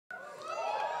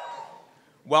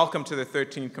Welcome to the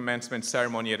 13th commencement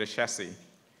ceremony at Ashesi.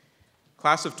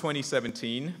 Class of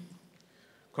 2017,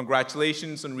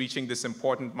 congratulations on reaching this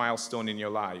important milestone in your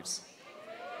lives.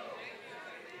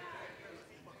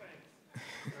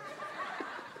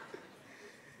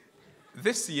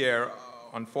 This year,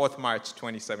 on 4th March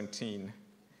 2017,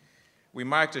 we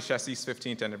marked Ashesi's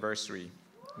 15th anniversary.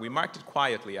 We marked it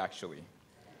quietly, actually.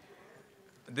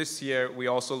 This year, we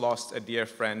also lost a dear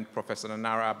friend, Professor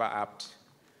Nanara Abba-Apt,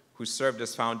 who served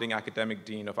as founding academic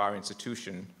dean of our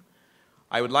institution.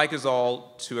 I would like us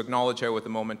all to acknowledge her with a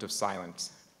moment of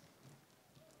silence.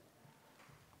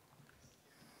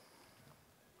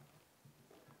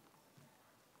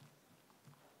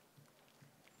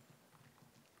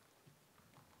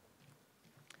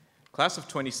 Class of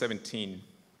 2017,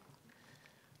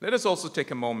 let us also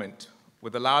take a moment,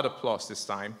 with a loud applause this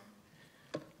time,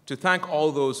 to thank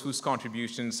all those whose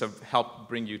contributions have helped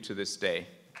bring you to this day.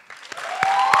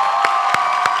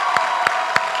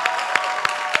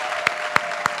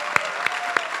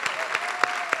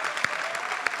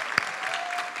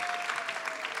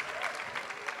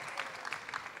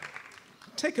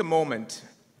 Take a moment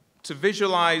to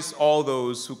visualize all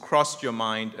those who crossed your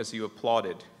mind as you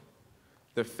applauded,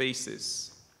 their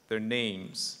faces, their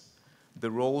names, the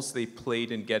roles they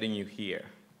played in getting you here.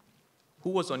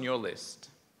 Who was on your list?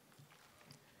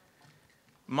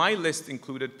 My list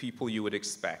included people you would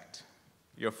expect,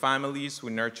 your families who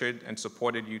nurtured and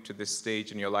supported you to this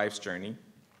stage in your life's journey,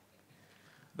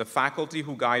 the faculty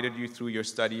who guided you through your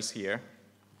studies here,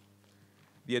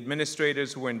 the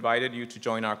administrators who invited you to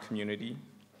join our community,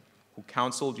 who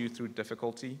counseled you through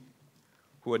difficulty,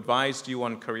 who advised you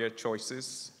on career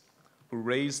choices, who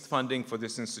raised funding for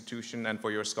this institution and for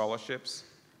your scholarships,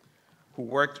 who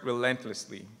worked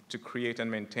relentlessly to create and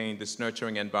maintain this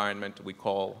nurturing environment we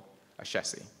call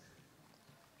Ashesi.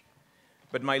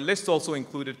 But my list also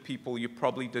included people you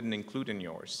probably didn't include in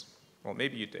yours. Well,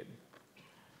 maybe you did.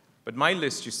 But my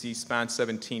list, you see, spans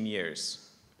 17 years,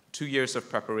 2 years of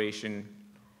preparation,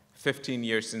 15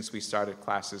 years since we started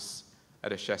classes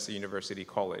at Ashesi University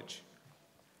College.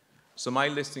 So my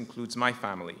list includes my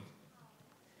family,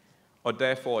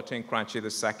 Odefo Otenkranche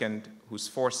II, whose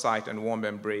foresight and warm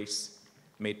embrace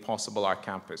made possible our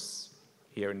campus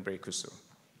here in Brekusu,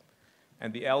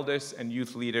 and the elders and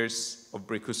youth leaders of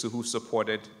Brekusu who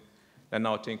supported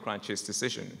Nana Otenkranche's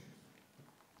decision.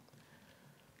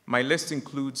 My list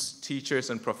includes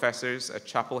teachers and professors at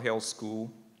Chapel Hill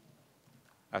School,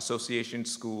 Association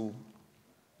School,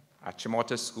 at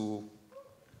Chimota School,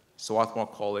 Swarthmore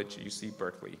College, UC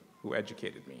Berkeley, who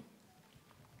educated me.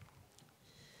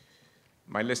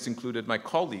 My list included my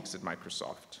colleagues at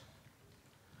Microsoft,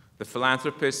 the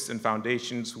philanthropists and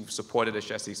foundations who've supported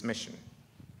Ashesi's mission,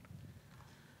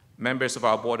 members of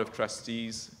our board of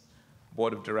trustees,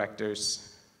 board of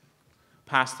directors,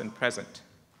 past and present.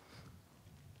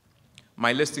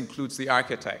 My list includes the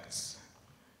architects,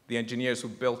 the engineers who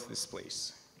built this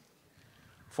place,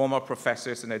 former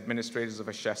professors and administrators of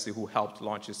Ashesi who helped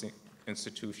launch this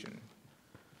institution.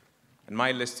 And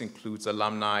my list includes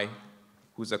alumni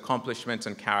whose accomplishments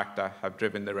and character have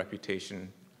driven the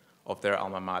reputation of their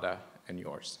alma mater and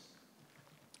yours.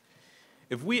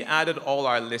 If we added all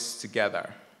our lists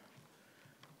together,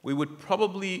 we would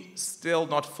probably still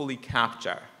not fully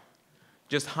capture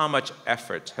just how much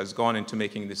effort has gone into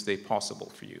making this day possible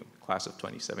for you, class of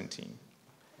 2017.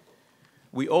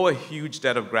 We owe a huge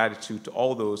debt of gratitude to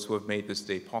all those who have made this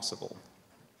day possible.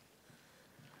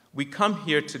 We come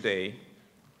here today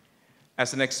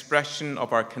as an expression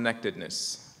of our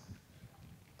connectedness.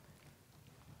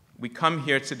 We come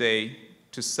here today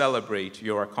to celebrate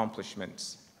your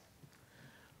accomplishments.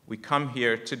 We come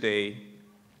here today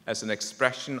as an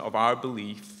expression of our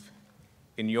belief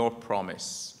in your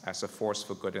promise as a force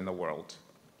for good in the world.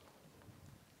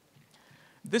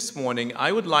 This morning,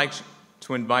 I would like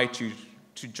to invite you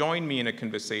to join me in a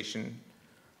conversation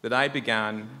that I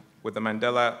began with the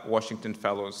Mandela Washington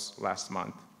Fellows last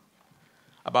month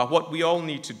about what we all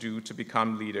need to do to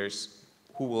become leaders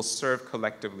who will serve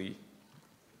collectively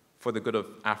for the good of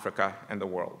Africa and the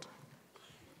world.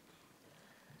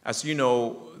 As you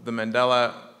know, the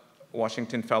Mandela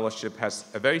Washington Fellowship has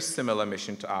a very similar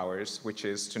mission to ours, which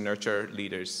is to nurture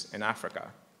leaders in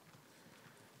Africa.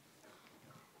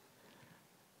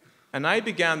 And I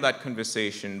began that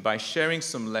conversation by sharing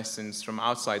some lessons from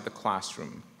outside the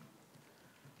classroom,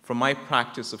 from my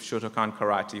practice of Shotokan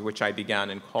karate, which I began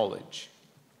in college.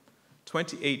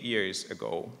 28 years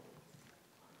ago,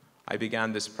 I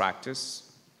began this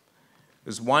practice. It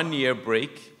was 1 year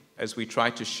break as we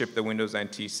tried to ship the Windows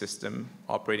NT system,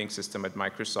 operating system at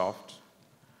Microsoft.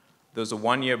 There was a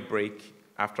 1 year break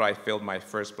after I failed my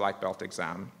first black belt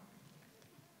exam.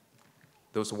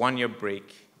 There was a 1-year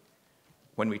break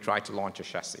when we tried to launch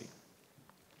Ashesi.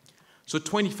 So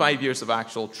 25 years of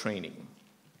actual training.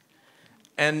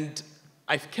 And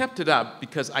I've kept it up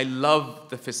because I love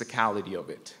the physicality of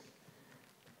it,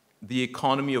 the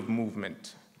economy of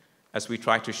movement as we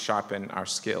try to sharpen our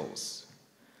skills.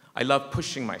 I love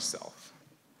pushing myself.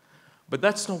 But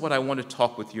that's not what I want to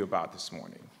talk with you about this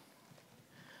morning.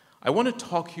 I want to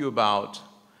talk to you about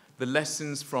the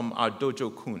lessons from our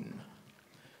Dojo Kun,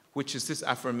 which is this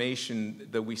affirmation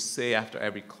that we say after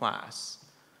every class.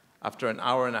 After an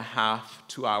hour and a half,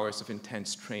 2 hours of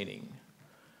intense training,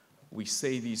 we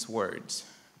say these words: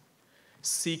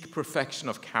 seek perfection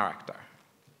of character,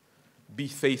 be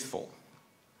faithful,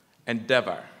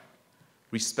 endeavor,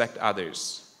 respect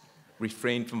others,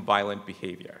 refrain from violent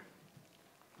behavior.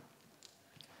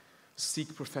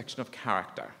 Seek perfection of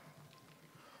character.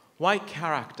 Why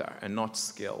character and not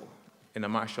skill in a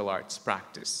martial arts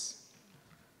practice?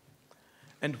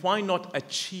 And why not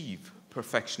achieve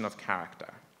perfection of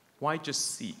character? Why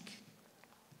just seek?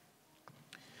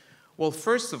 Well,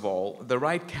 first of all, the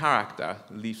right character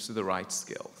leads to the right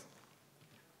skill.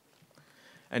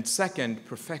 And second,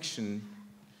 perfection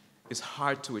is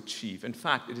hard to achieve. In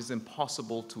fact, it is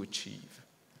impossible to achieve.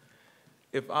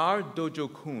 If our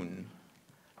Dojo Kun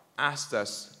asked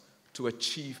us to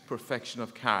achieve perfection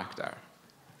of character,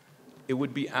 it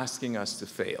would be asking us to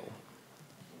fail,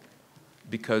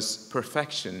 because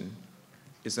perfection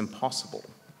is impossible.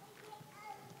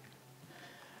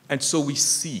 And so we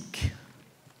seek.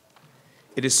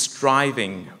 It is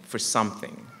striving for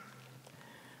something.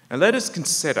 And let us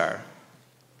consider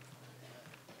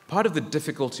part of the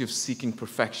difficulty of seeking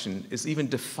perfection is even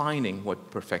defining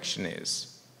what perfection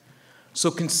is.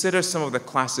 So consider some of the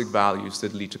classic values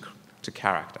that lead to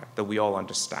character that we all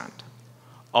understand: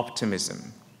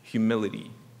 optimism,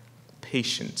 humility,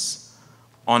 patience,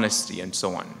 honesty, and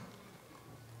so on.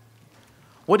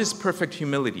 What is perfect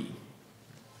humility?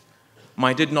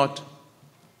 Might it not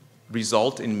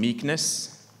result in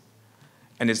meekness?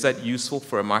 And is that useful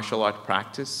for a martial art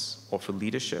practice or for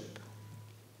leadership?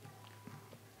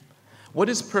 What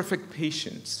is perfect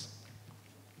patience?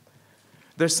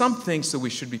 There are some things that we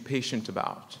should be patient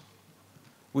about.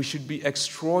 We should be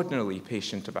extraordinarily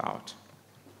patient about.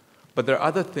 But there are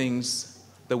other things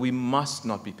that we must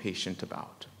not be patient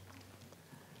about.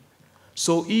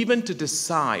 So even to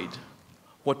decide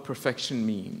what perfection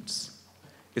means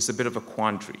is a bit of a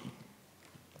quandary.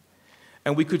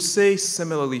 And we could say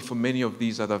similarly for many of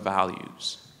these other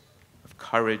values of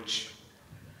courage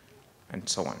and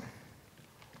so on.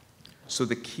 So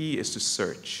the key is to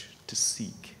search, to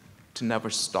seek, to never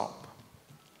stop.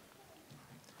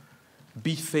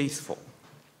 Be faithful.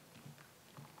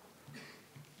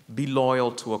 Be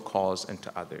loyal to a cause and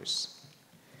to others.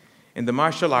 In the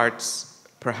martial arts,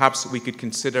 perhaps we could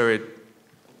consider it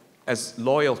as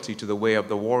loyalty to the way of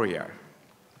the warrior.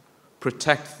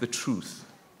 Protect the truth.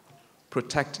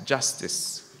 Protect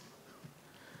justice.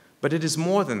 But it is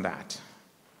more than that.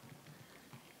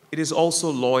 It is also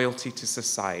loyalty to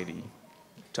society,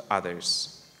 to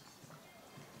others.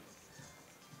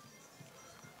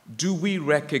 Do we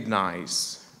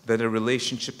recognize that a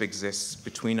relationship exists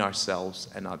between ourselves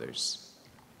and others?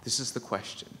 This is the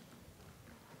question.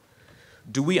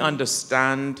 Do we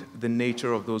understand the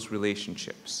nature of those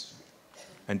relationships?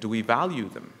 And do we value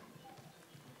them?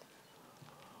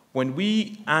 When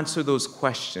we answer those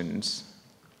questions,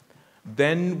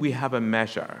 then we have a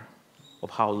measure of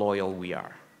how loyal we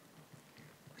are.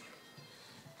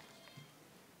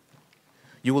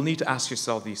 You will need to ask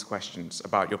yourself these questions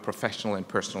about your professional and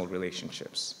personal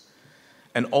relationships,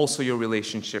 and also your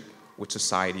relationship with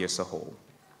society as a whole.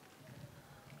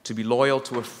 To be loyal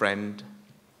to a friend,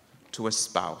 to a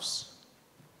spouse,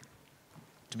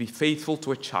 to be faithful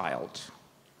to a child.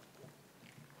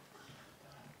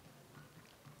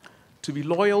 To be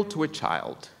loyal to a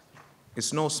child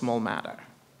is no small matter.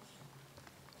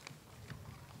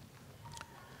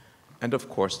 And of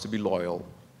course, to be loyal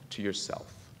to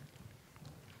yourself.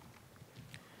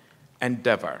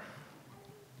 Endeavor.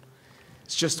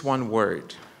 It's just one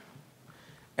word,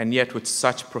 and yet with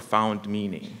such profound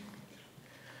meaning.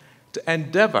 To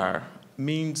endeavor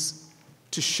means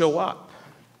to show up.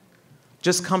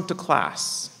 Just come to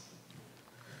class.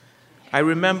 I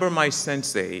remember my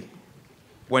sensei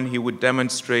when he would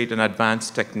demonstrate an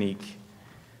advanced technique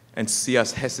and see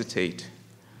us hesitate,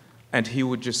 and he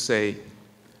would just say,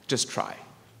 just try.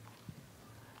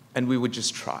 And we would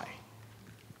just try.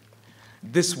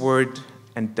 This word,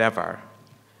 endeavor,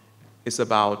 is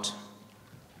about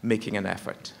making an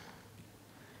effort.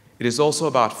 It is also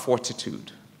about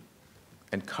fortitude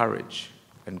and courage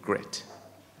and grit.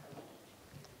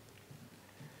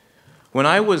 When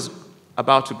I was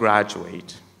about to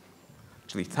graduate,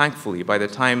 actually, thankfully, by the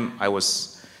time I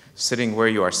was sitting where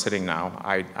you are sitting now,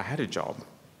 I had a job.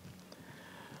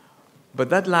 But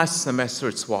that last semester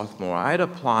at Swarthmore, I had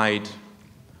applied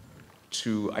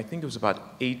to, I think it was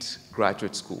about 8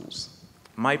 graduate schools.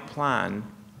 My plan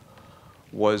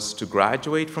was to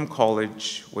graduate from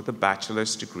college with a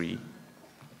bachelor's degree,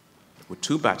 with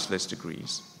 2 bachelor's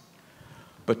degrees,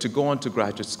 but to go on to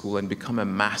graduate school and become a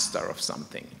master of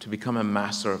something, to become a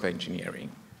master of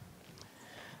engineering.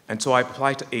 And so I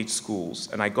applied to 8 schools,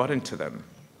 and I got into them.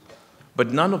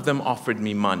 But none of them offered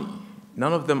me money.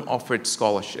 None of them offered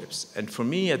scholarships. And for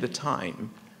me at the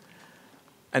time,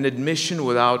 an admission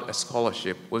without a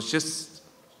scholarship is just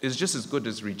as good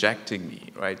as rejecting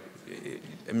me, right?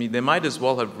 I mean, they might as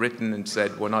well have written and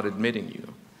said, we're not admitting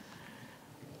you.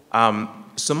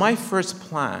 So my first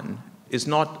plan is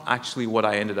not actually what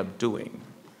I ended up doing.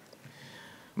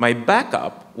 My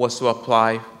backup was to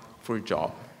apply for a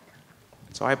job.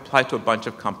 So I applied to a bunch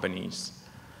of companies.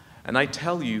 And I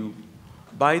tell you,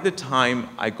 by the time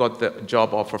I got the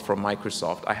job offer from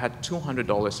Microsoft, I had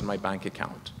 $200 in my bank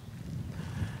account.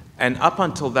 And up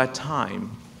until that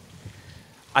time,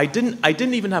 I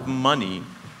didn't even have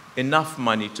enough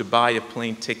money to buy a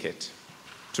plane ticket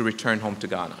to return home to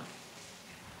Ghana.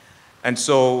 And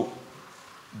so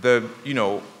the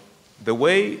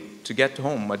way to get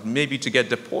home, maybe to get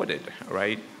deported,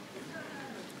 right?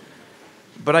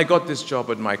 But I got this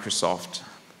job at Microsoft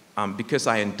because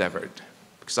I endeavored,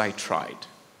 because I tried.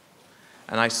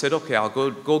 And I said, okay, I'll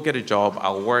go get a job,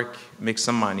 I'll work, make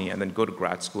some money, and then go to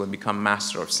grad school and become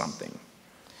master of something.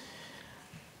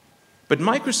 But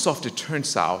Microsoft, it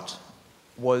turns out,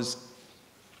 was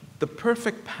the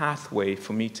perfect pathway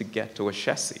for me to get to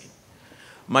Ashesi.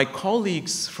 My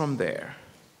colleagues from there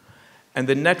and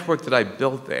the network that I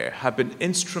built there have been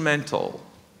instrumental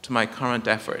to my current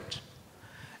effort.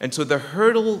 And so the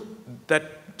hurdle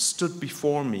that stood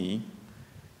before me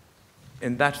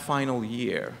in that final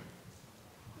year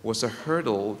was a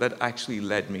hurdle that actually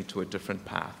led me to a different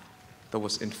path, that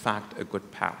was in fact a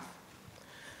good path.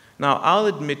 Now, I'll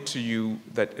admit to you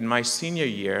that in my senior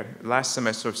year, last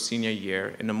semester of senior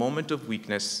year, in a moment of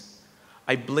weakness,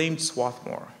 I blamed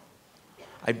Swarthmore.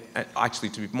 Actually,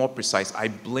 to be more precise, I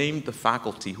blamed the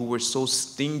faculty who were so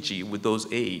stingy with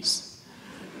those A's,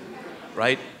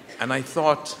 right? And I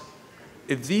thought,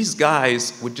 if these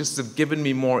guys would just have given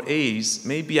me more A's,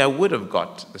 maybe I would have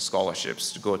got the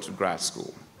scholarships to go to grad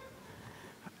school.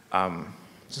 So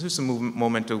this is a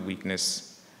moment of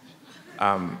weakness.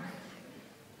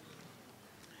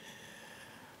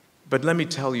 But let me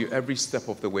tell you, every step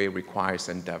of the way requires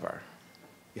endeavor.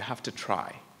 You have to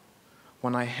try.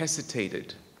 When I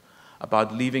hesitated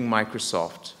about leaving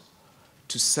Microsoft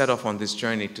to set off on this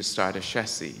journey to start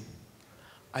Ashesi,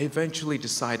 I eventually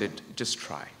decided, just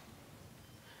try.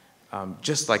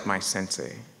 Just like my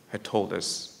sensei had told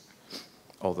us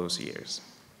all those years.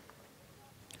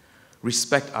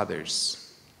 Respect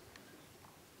others.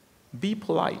 Be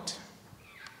polite.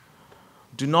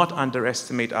 Do not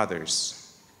underestimate others.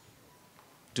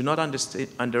 Do not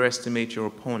underestimate your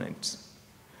opponent.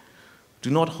 Do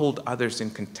not hold others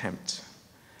in contempt,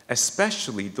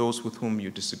 especially those with whom you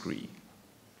disagree.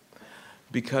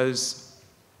 Because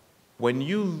when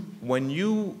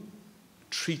you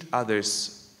treat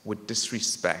others with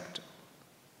disrespect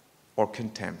or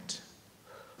contempt,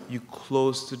 you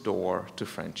close the door to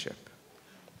friendship.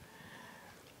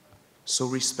 So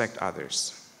respect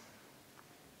others.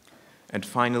 And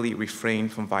finally, refrain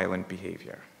from violent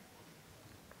behavior.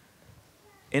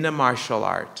 In a martial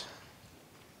art,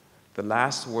 the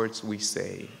last words we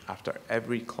say after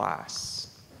every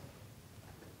class,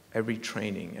 every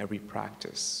training, every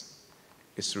practice,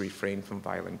 is to refrain from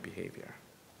violent behavior.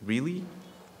 Really?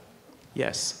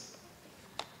 Yes.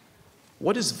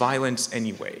 What is violence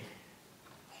anyway?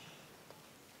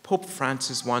 Pope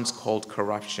Francis once called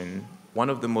corruption one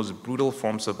of the most brutal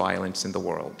forms of violence in the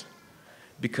world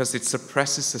because it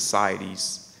suppresses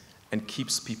societies and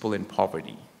keeps people in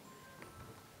poverty.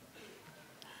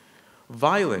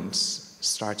 Violence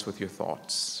starts with your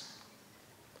thoughts.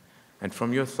 And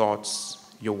from your thoughts,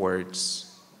 your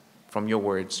words. From your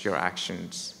words, your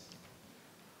actions,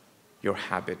 your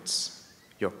habits,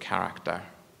 your character,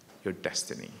 your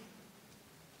destiny.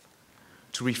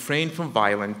 To refrain from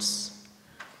violence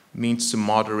means to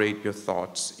moderate your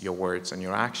thoughts, your words, and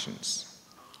your actions.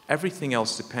 Everything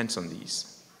else depends on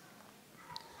these.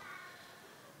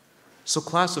 So,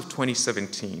 class of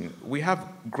 2017, we have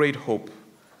great hope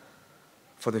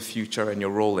for the future and your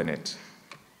role in it.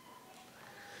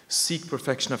 Seek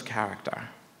perfection of character.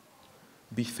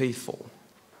 Be faithful.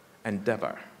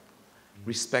 Endeavor.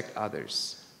 Respect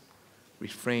others.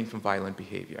 refrain from violent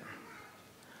behavior.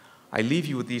 I leave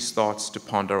you with these thoughts to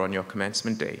ponder on your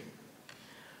commencement day,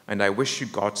 and I wish you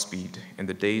Godspeed in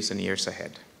the days and years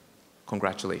ahead.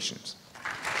 Congratulations.